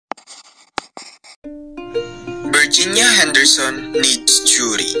Virginia Henderson needs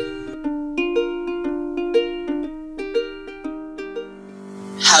jury.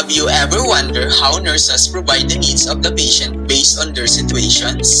 Have you ever wondered how nurses provide the needs of the patient based on their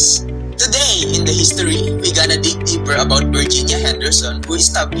situations? Today, in the history, we're gonna dig deeper about Virginia Henderson, who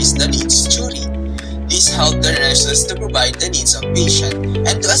established the needs jury. This helped the nurses to provide the needs of patient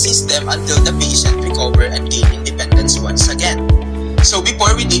and to assist them until the patient recover and gain independence once again. So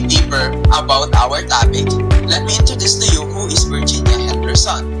before we dig deeper about our topic, let me introduce to you who is Virginia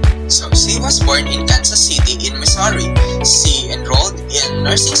Henderson. So she was born in Kansas City in Missouri. She enrolled in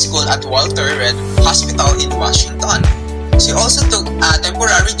nursing school at Walter Reed Hospital in Washington. She also took a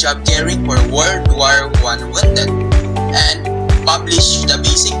temporary job caring for World War I wounded and published the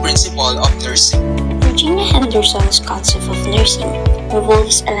basic principle of nursing. Virginia Henderson's concept of nursing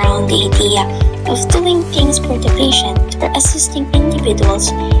revolves around the idea of doing things for the patient or assisting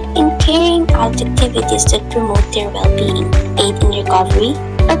individuals in carrying out activities that promote their well-being, aid in recovery,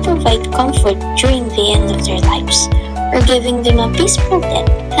 or provide comfort during the end of their lives, or giving them a peaceful death.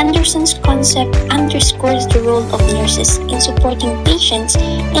 Henderson's concept underscores the role of nurses in supporting patients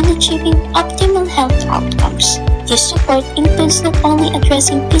in achieving optimal health outcomes. This support includes not only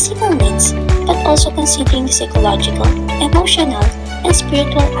addressing physical needs, but also considering the psychological, emotional, and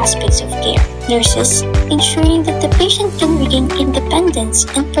spiritual aspects of care. Nurses ensuring that the patient can regain independence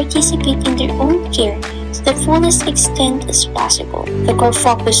and participate in their own care to the fullest extent as possible. The core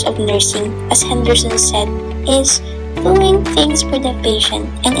focus of nursing, as Henderson said, is doing things for the patient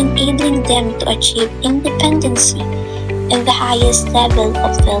and enabling them to achieve independency and the highest level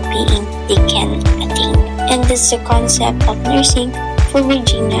of well-being they can attain. And this is the concept of nursing for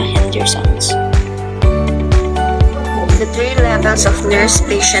Virginia Henderson's. The three levels of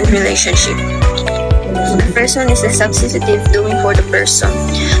nurse-patient relationship. The first one is the substitutive doing for the person.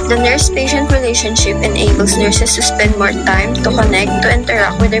 The nurse-patient relationship enables nurses to spend more time to connect, to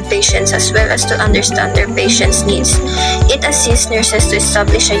interact with their patients, as well as to understand their patients' needs. It assists nurses to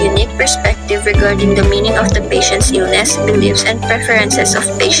establish a unique perspective regarding the meaning of the patient's illness, beliefs, and preferences of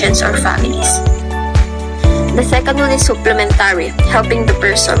patients or families. The second one is supplementary, helping the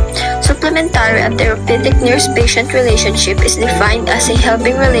person. Supplementary and therapeutic nurse-patient relationship is defined as a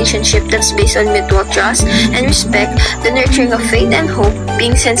helping relationship that's based on mutual trust and respect, the nurturing of faith and hope,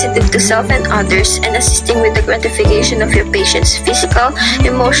 being sensitive to self and others, and assisting with the gratification of your patient's physical,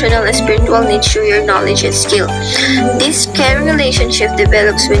 emotional, and spiritual needs through your knowledge and skill. This caring relationship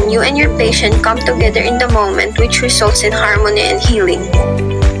develops when you and your patient come together in the moment, which results in harmony and healing.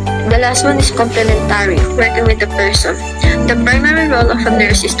 The last one is complementary, working with the person. The primary role of a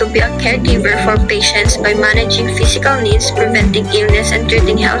nurse is to be a caregiver for patients by managing physical needs, preventing illness, and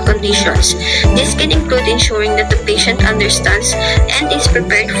treating health conditions. This can include ensuring that the patient understands and is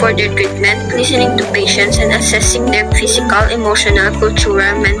prepared for their treatment, listening to patients, and assessing their physical, emotional,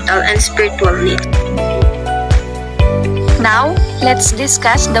 cultural, mental, and spiritual needs. Now, let's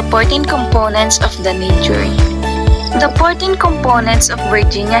discuss the 14 components of the need jury. The 14 components of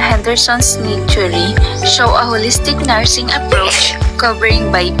Virginia Henderson's need jury show a holistic nursing approach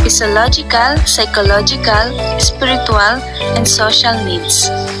covering by physiological, psychological, spiritual, and social needs.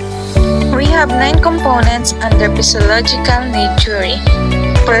 We have 9 components under physiological need jury.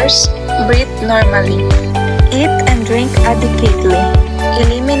 First, breathe normally. Eat and drink adequately.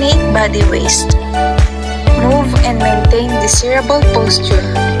 Eliminate body waste. Move and maintain desirable posture.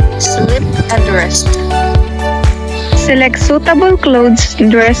 Sleep and rest. Select suitable clothes,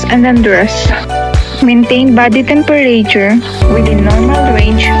 dress and undress. Maintain body temperature within normal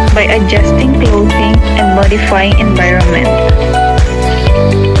range by adjusting clothing and modifying environment.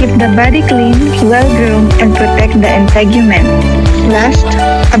 Keep the body clean, well-groomed, and protect the integument. Last,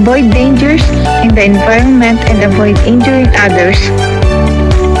 avoid dangers in the environment and avoid injuring others.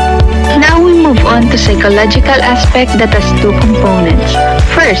 Now we move on to psychological aspect that has 2 components.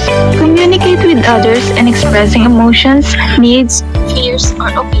 First, communicate with others and expressing emotions, needs, Fears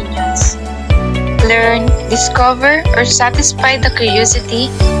or opinions. Learn, discover, or satisfy the curiosity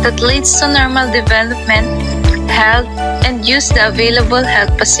that leads to normal development, health, and use the available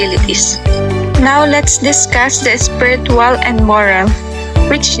health facilities. Now let's discuss the spiritual and moral,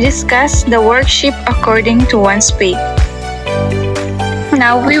 which discuss the worship according to one's faith.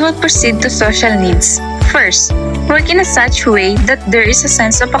 Now we will proceed to social needs. First, work in a such way that there is a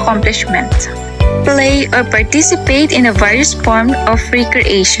sense of accomplishment. Play or participate in a various form of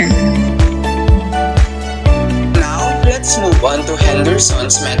recreation. Now, let's move on to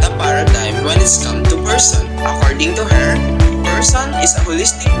Henderson's meta-paradigm when it's come to person. According to her, person is a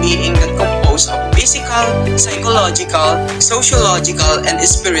holistic being that composed of physical, psychological, sociological, and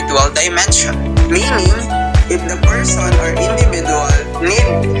spiritual dimension. Meaning, If the person or individual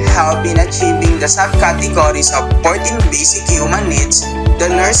need help in achieving the subcategories of 14 basic human needs, the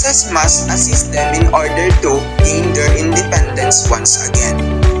nurses must assist them in order to gain their independence once again.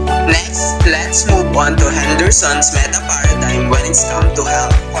 Next, let's move on to Henderson's meta-paradigm when it's come to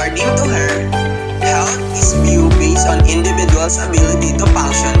health. According to her, health is viewed based on individuals' ability to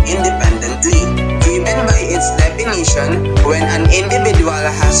function independently. Given by its definition, when an individual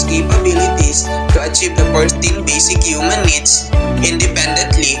has capabilities to achieve the 14 basic human needs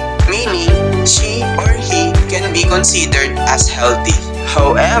independently, meaning she or he can be considered as healthy.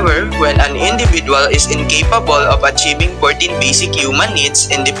 However, when an individual is incapable of achieving 14 basic human needs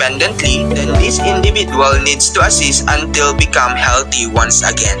independently, then this individual needs to assist until become healthy once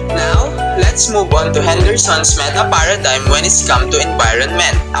again. Now, let's move on to Henderson's meta-paradigm when it's come to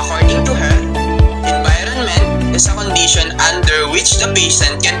environment. According to her, environment is a condition under which the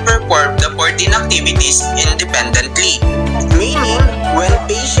patient can perform the 14 activities independently. Meaning, when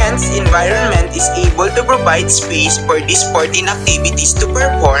patient's environment is able to provide space for these 14 activities to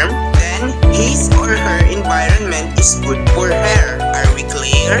perform, then his or her environment is good for her. Are we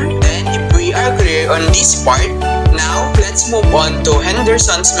clear? Then, if we are clear on this part, now let's move on to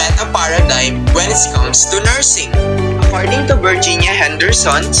Henderson's meta-paradigm when it comes to nursing. According to Virginia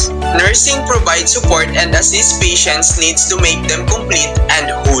Henderson, nursing provides support and assists patients' needs to make them complete and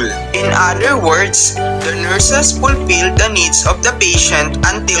whole. In other words, the nurses fulfill the needs of the patient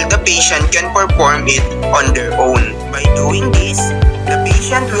until the patient can perform it on their own. By doing this, the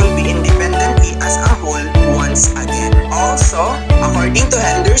patient will be independently as a whole once again. Also, according to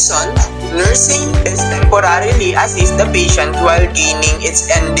Henderson, nursing is temporarily assist the patient while gaining its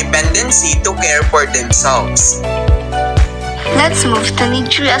independency to care for themselves. Let's move to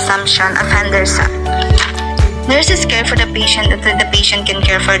need-tree assumption of Henderson. Nurses care for the patient until the patient can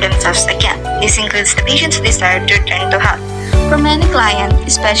care for themselves again. This includes the patient's desire to return to health. For many clients,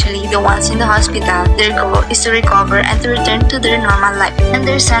 especially the ones in the hospital, their goal is to recover and to return to their normal life.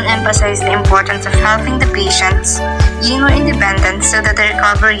 Henderson emphasized the importance of helping the patients gain more independence so that the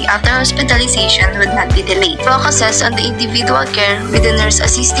recovery after hospitalization would not be delayed. Focuses on the individual care with the nurse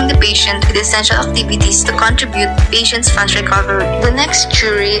assisting the patient with essential activities to contribute to the patient's fast recovery. The next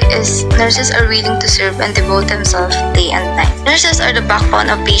theory is nurses are willing to serve and devote themselves day and night. Nurses are the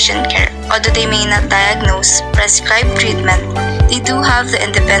backbone of patient care. Although they may not diagnose, prescribe treatment, they do have the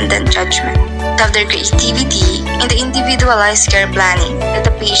independent judgment, of their creativity in the individualized care planning that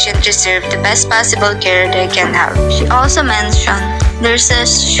the patient deserves the best possible care they can have. She also mentioned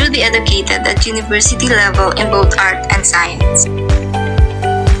nurses should be educated at university level in both art and science.